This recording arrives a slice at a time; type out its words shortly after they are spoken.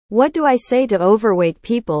What do I say to overweight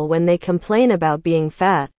people when they complain about being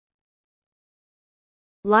fat?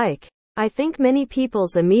 I think many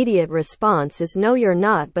people's immediate response is no you're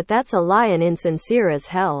not, but that's a lie and insincere as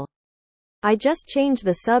hell. I just change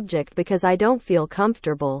the subject because I don't feel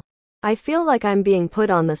comfortable. I feel like I'm being put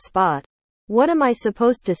on the spot. What am I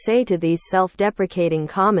supposed to say to these self-deprecating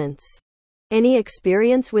comments? Any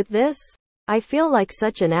experience with this? I feel like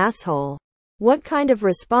such an asshole. What kind of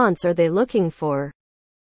response are they looking for?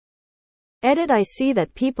 I see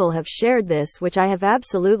that people have shared this, which I have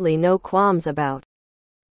absolutely no qualms about.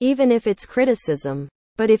 Even if it's criticism.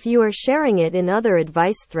 But if you are sharing it in other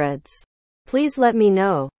advice threads, please let me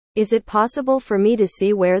know. Is it possible for me to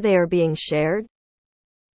see where they are being shared?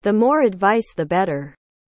 The more advice, the better.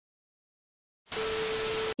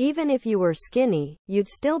 Even if you were skinny, you'd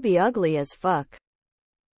still be ugly as fuck.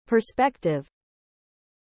 Perspective.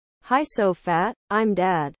 Hi, so fat, I'm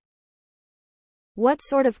dad. What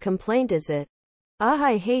sort of complaint is it?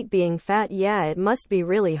 I hate being fat. Yeah, it must be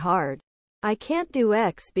really hard. I can't do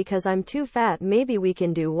X because I'm too fat. Maybe we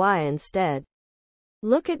can do Y instead.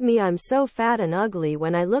 Look at me, I'm so fat and ugly.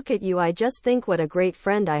 When I look at you, I just think what a great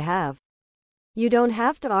friend I have. You don't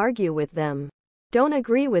have to argue with them. Don't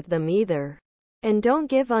agree with them either. And don't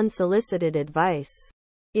give unsolicited advice.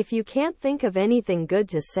 If you can't think of anything good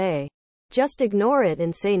to say, just ignore it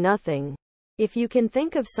and say nothing. If you can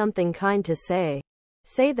think of something kind to say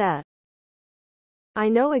that. I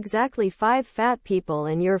know exactly 5 fat people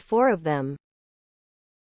and you're 4 of them.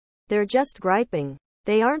 They're just griping.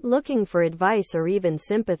 They aren't looking for advice or even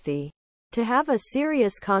sympathy. To have a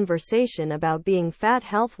serious conversation about being fat,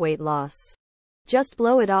 health, weight loss. Just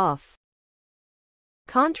blow it off.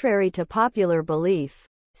 Contrary to popular belief,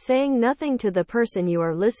 saying nothing to the person you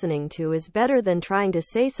are listening to is better than trying to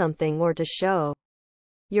say something or to show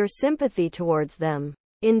your sympathy towards them.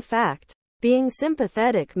 In fact, being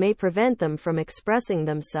sympathetic may prevent them from expressing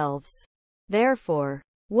themselves. Therefore,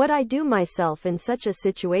 what I do myself in such a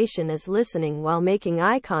situation is listening while making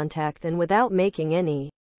eye contact and without making any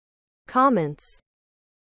comments.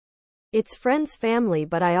 It's friends, family,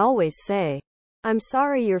 but I always say, I'm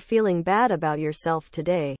sorry you're feeling bad about yourself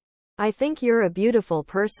today. I think you're a beautiful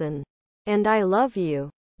person. And I love you.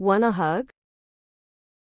 Want a hug?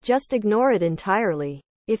 Just ignore it entirely.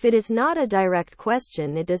 If it is not a direct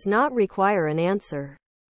question, it does not require an answer.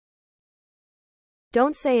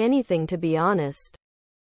 Don't say anything, to be honest.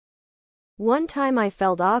 One time I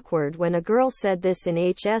felt awkward when a girl said this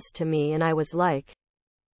in HS to me and I was like,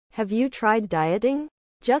 have you tried dieting?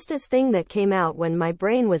 Just as thing that came out when my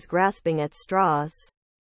brain was grasping at straws.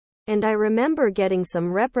 And I remember getting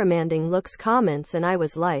some reprimanding looks, comments, and I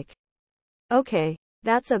was like, okay,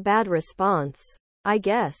 that's a bad response, I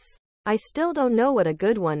guess. I still don't know what a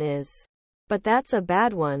good one is. But that's a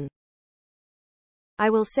bad one. I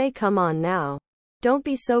will say, come on now. Don't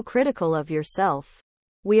be so critical of yourself.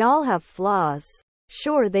 We all have flaws.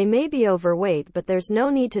 Sure, they may be overweight, but there's no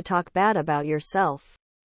need to talk bad about yourself.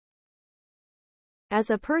 As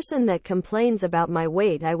a person that complains about my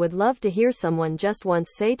weight, I would love to hear someone just once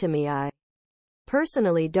say to me, I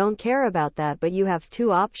personally don't care about that, but you have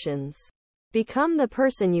 2 options. Become the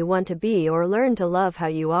person you want to be or learn to love how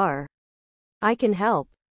you are. I can help.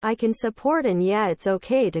 I can support, and yeah, it's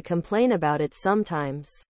okay to complain about it sometimes.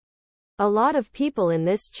 A lot of people in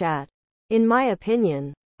this chat, in my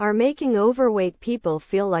opinion, are making overweight people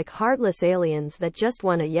feel like heartless aliens that just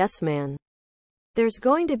want a yes man. There's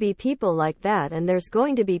going to be people like that, and there's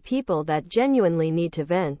going to be people that genuinely need to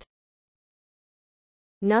vent.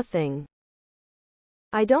 Nothing.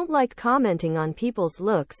 I don't like commenting on people's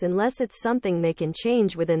looks unless it's something they can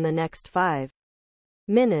change within the next 5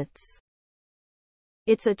 minutes.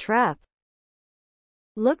 It's a trap.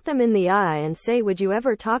 Look them in the eye and say, would you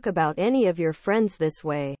ever talk about any of your friends this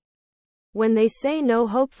way? When they say no,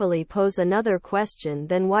 hopefully pose another question,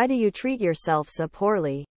 then why do you treat yourself so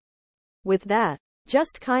poorly? With that,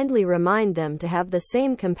 just kindly remind them to have the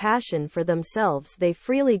same compassion for themselves they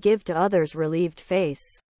freely give to others. Relieved face.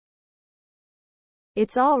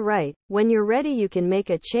 It's all right. When you're ready, you can make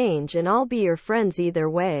a change, and I'll be your friends either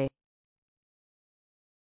way.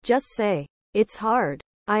 Just say, it's hard.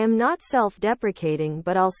 I am not self-deprecating,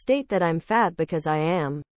 but I'll state that I'm fat because I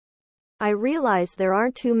am. I realize there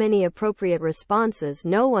aren't too many appropriate responses.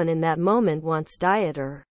 No one in that moment wants diet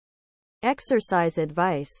or exercise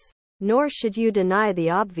advice. Nor should you deny the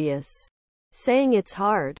obvious. Saying it's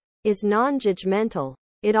hard is non-judgmental.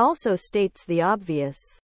 It also states the obvious.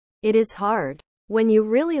 It is hard when you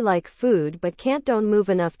really like food but don't move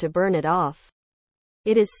enough to burn it off.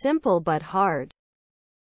 It is simple but hard.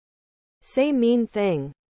 Say mean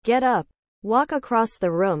thing. Get up. Walk across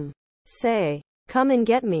the room. Say, Come and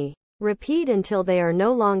get me. Repeat until they are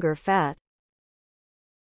no longer fat.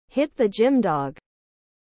 Hit the gym, dog.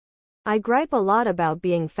 I gripe a lot about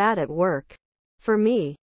being fat at work. For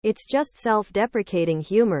me, it's just self-deprecating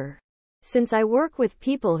humor. Since I work with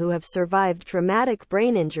people who have survived traumatic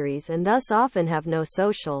brain injuries and thus often have no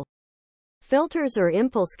social filters or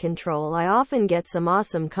impulse control, I often get some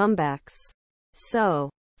awesome comebacks. So,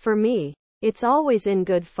 for me, it's always in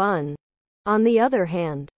good fun. On the other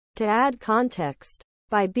hand, to add context,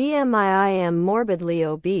 by BMI I am morbidly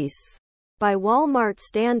obese. By Walmart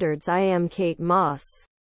standards I am Kate Moss.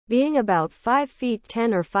 Being about 5 feet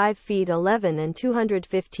 10 or 5 feet 11 and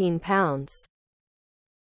 215 pounds.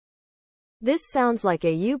 This sounds like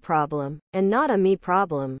a you problem, and not a me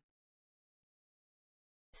problem.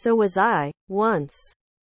 So was I, once.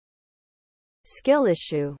 Skill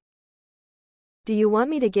issue. Do you want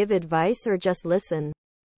me to give advice or just listen?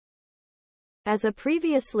 As a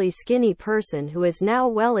previously skinny person who is now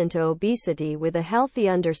well into obesity with a healthy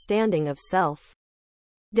understanding of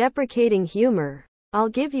self-deprecating humor, I'll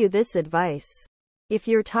give you this advice. If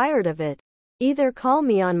you're tired of it, either call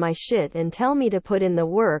me on my shit and tell me to put in the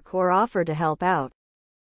work or offer to help out.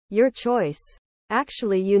 Your choice.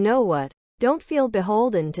 Actually, you know what? Don't feel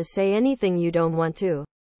beholden to say anything you don't want to.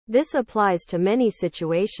 This applies to many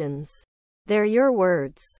situations. They're your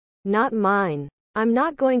words, not mine. I'm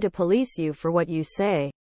not going to police you for what you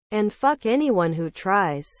say. And fuck anyone who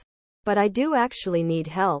tries. But I do actually need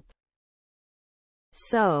help.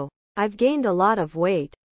 So, I've gained a lot of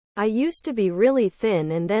weight. I used to be really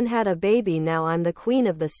thin and then had a baby. Now I'm the queen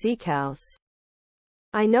of the steakhouse.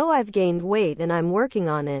 I know I've gained weight and I'm working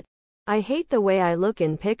on it. I hate the way I look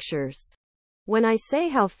in pictures. When I say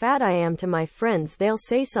how fat I am to my friends, they'll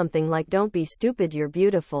say something like, "Don't be stupid, you're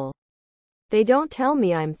beautiful." They don't tell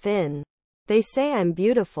me I'm thin. They say I'm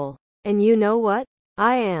beautiful. And you know what?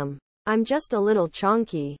 I am. I'm just a little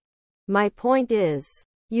chonky. My point is,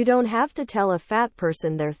 you don't have to tell a fat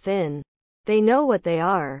person they're thin. They know what they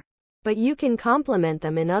are. But you can compliment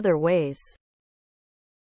them in other ways.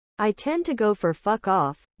 I tend to go for "fuck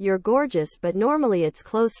off, you're gorgeous," but normally it's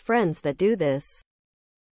close friends that do this.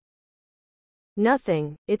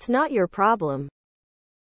 Nothing, it's not your problem.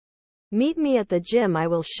 Meet me at the gym, I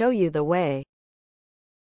will show you the way.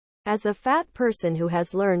 As a fat person who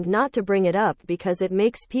has learned not to bring it up because it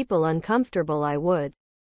makes people uncomfortable, I would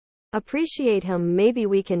appreciate him. Maybe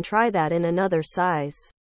we can try that in another size.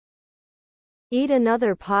 Eat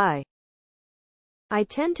another pie. I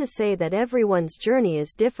tend to say that everyone's journey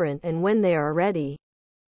is different, and when they are ready,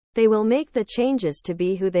 they will make the changes to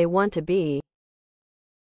be who they want to be.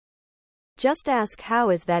 Just ask,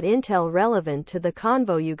 how is that intel relevant to the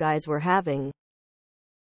convo you guys were having?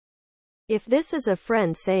 If this is a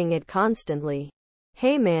friend saying it constantly,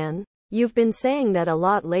 "Hey man, you've been saying that a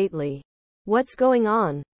lot lately. What's going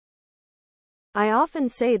on?" I often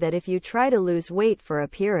say that if you try to lose weight for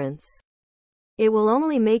appearance, it will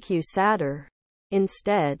only make you sadder.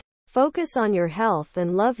 Instead, focus on your health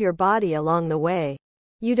and love your body along the way.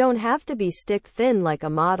 You don't have to be stick thin like a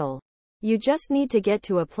model. You just need to get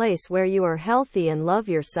to a place where you are healthy and love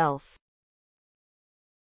yourself.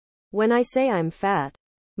 When I say I'm fat,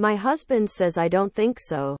 my husband says I don't think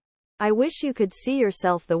so. I wish you could see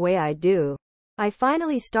yourself the way I do. I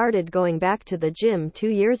finally started going back to the gym 2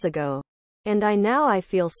 years ago. And I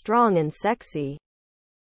feel strong and sexy.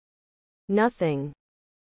 Nothing.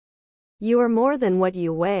 You are more than what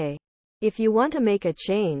you weigh. If you want to make a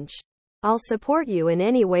change, I'll support you in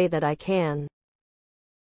any way that I can.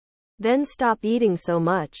 Then stop eating so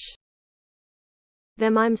much.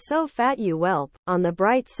 Them I'm so fat you whelp. On the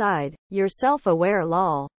bright side, you're self-aware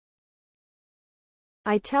lol.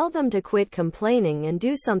 I tell them to quit complaining and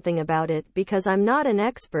do something about it because I'm not an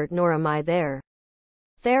expert, nor am I their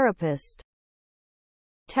therapist.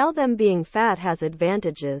 Tell them being fat has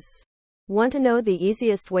advantages. Want to know the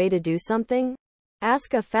easiest way to do something?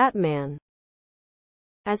 Ask a fat man.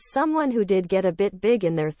 As someone who did get a bit big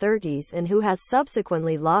in their 30s and who has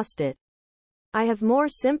subsequently lost it, I have more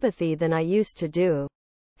sympathy than I used to do.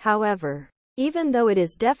 However, even though it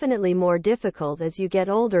is definitely more difficult as you get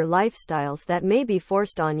older, lifestyles that may be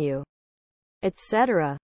forced on you,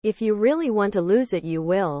 etc., if you really want to lose it, you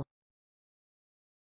will.